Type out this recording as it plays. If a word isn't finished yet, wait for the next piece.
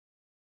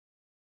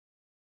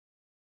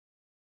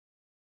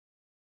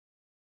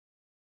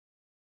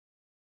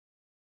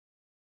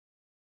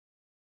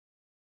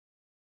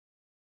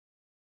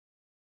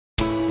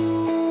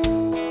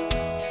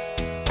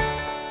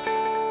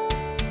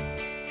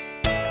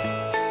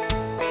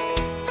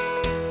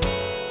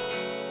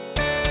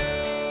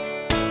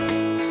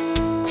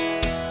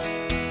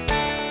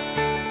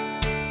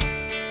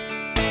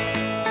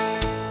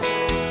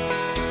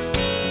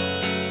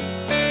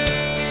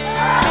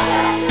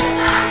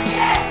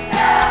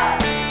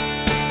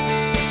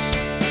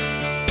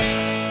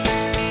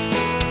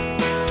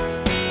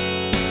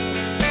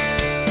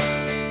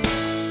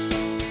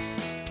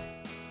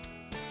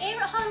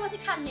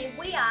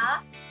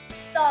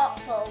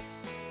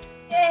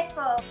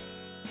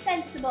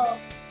sensible,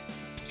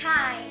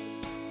 kind,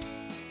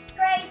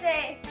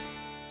 crazy.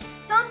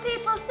 Some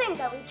people think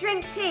that we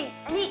drink tea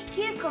and eat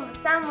cucumber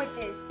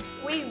sandwiches.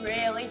 We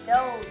really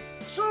don't.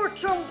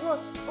 Cucumber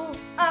is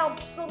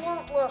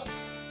absolutely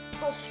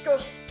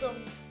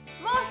disgusting.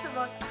 Most of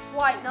us are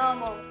quite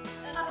normal.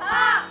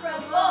 Apart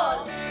from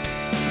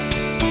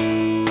us.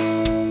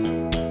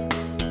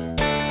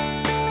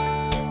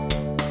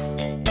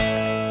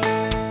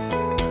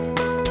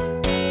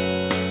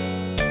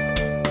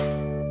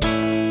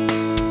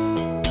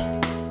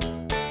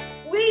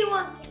 We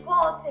want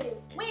equality.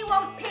 We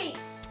want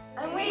peace.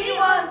 And we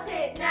want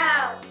it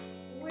now.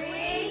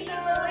 We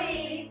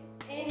believe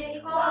in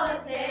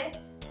equality,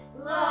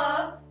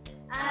 love,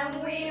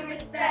 and we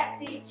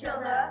respect each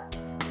other.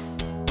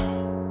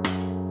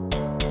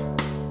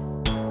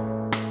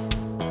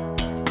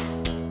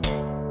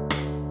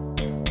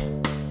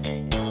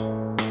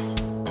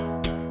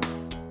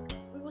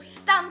 We will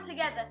stand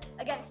together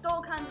against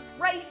all kinds of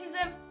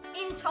racism,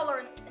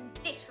 intolerance and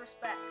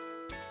disrespect.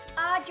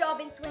 Our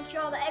job is to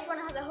ensure that everyone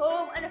has a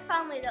home and a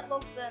family that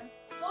loves them.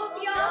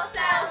 Love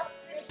yourself,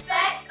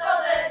 respect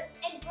others,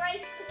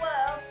 Embrace the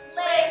world.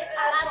 live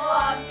as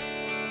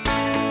one.